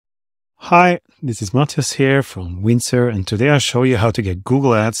Hi, this is Matthias here from Windsor, and today I'll show you how to get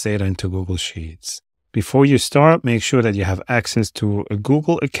Google Ads data into Google Sheets. Before you start, make sure that you have access to a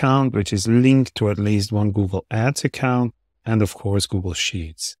Google account, which is linked to at least one Google Ads account, and of course, Google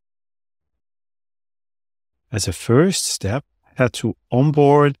Sheets. As a first step, head to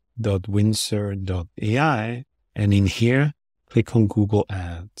onboard.windsor.ai, and in here, click on Google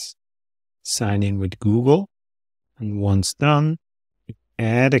Ads. Sign in with Google, and once done,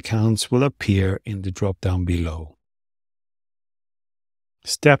 ad accounts will appear in the drop-down below.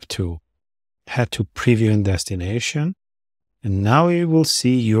 Step 2. Head to Preview and Destination, and now you will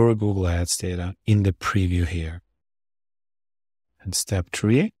see your Google Ads data in the preview here. And step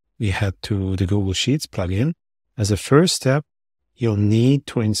 3, we head to the Google Sheets plugin. As a first step, you'll need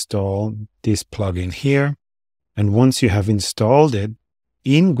to install this plugin here. And once you have installed it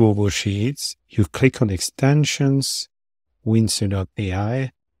in Google Sheets, you click on Extensions,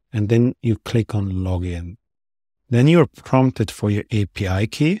 Windsor.ai, and then you click on Login. Then you're prompted for your API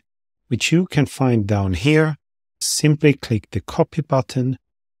key, which you can find down here. Simply click the copy button,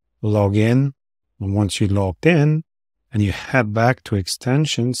 log in, and once you're logged in and you head back to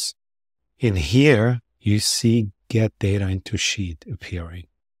Extensions, in here you see Get Data into Sheet appearing.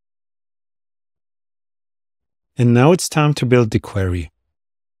 And now it's time to build the query.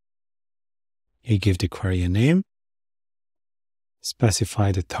 You give the query a name,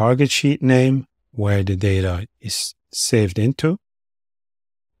 specify the target sheet name where the data is saved into.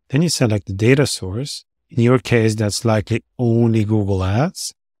 Then you select the data source. In your case, that's likely only Google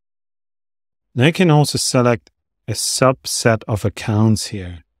Ads. Now you can also select a subset of accounts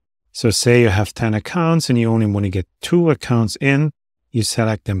here. So say you have 10 accounts and you only want to get 2 accounts in, you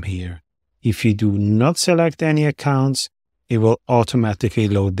select them here. If you do not select any accounts, it will automatically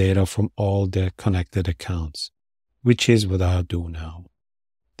load data from all the connected accounts, which is what I'll do now.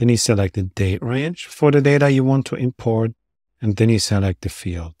 Then you select the date range for the data you want to import, and then you select the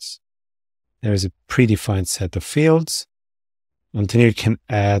fields. There is a predefined set of fields, and then you can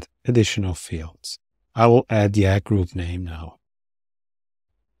add additional fields. I will add the ad group name now.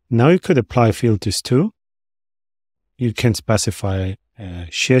 Now you could apply filters too. You can specify a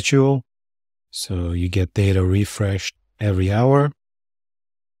schedule, so you get data refreshed every hour.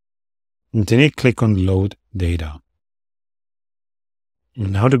 And then you click on Load Data.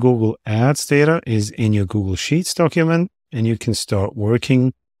 And now the Google Ads data is in your Google Sheets document, and you can start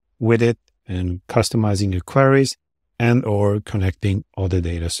working with it and customizing your queries and or connecting other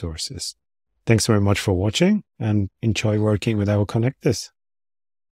data sources. Thanks very much for watching and enjoy working with our connectors.